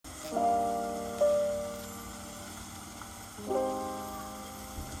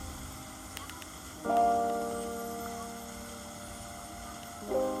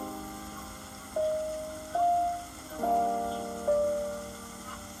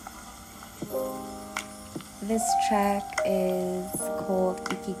This track is called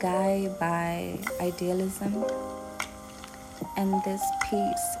Ikigai by Idealism, and this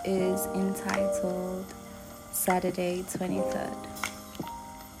piece is entitled Saturday 23rd.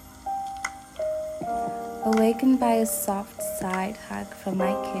 Awakened by a soft side hug from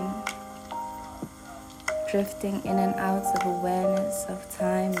my kin, drifting in and out of awareness of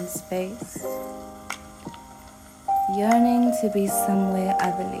time and space, yearning to be somewhere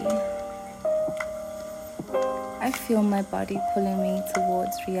otherly. I feel my body pulling me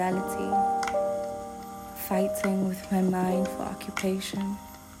towards reality, fighting with my mind for occupation.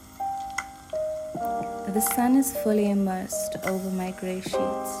 The sun is fully immersed over my gray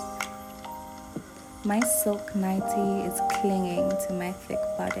sheets. My silk nightie is clinging to my thick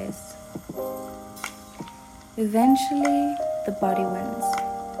bodice. Eventually, the body wins.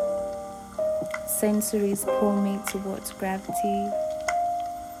 Sensories pull me towards gravity.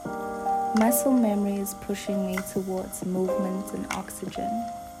 Muscle memory is pushing me towards movement and oxygen.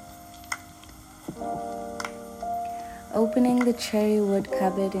 Opening the cherry wood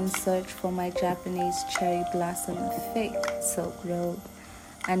cupboard in search for my Japanese cherry blossom fake silk robe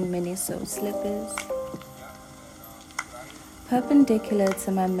and Miniso slippers. Perpendicular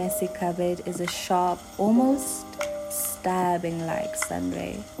to my messy cupboard is a sharp, almost stabbing-like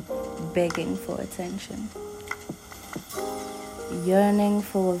sunray, begging for attention. Yearning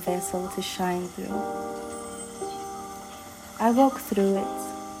for a vessel to shine through. I walk through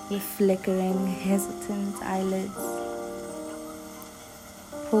it with flickering, hesitant eyelids.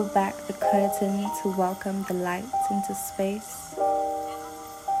 Pull back the curtain to welcome the light into space.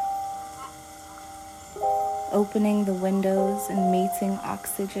 Opening the windows and meeting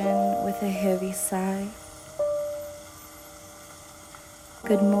oxygen with a heavy sigh.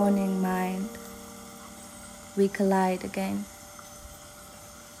 Good morning, mind. We collide again.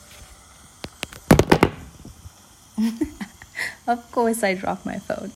 Of course I dropped my phone.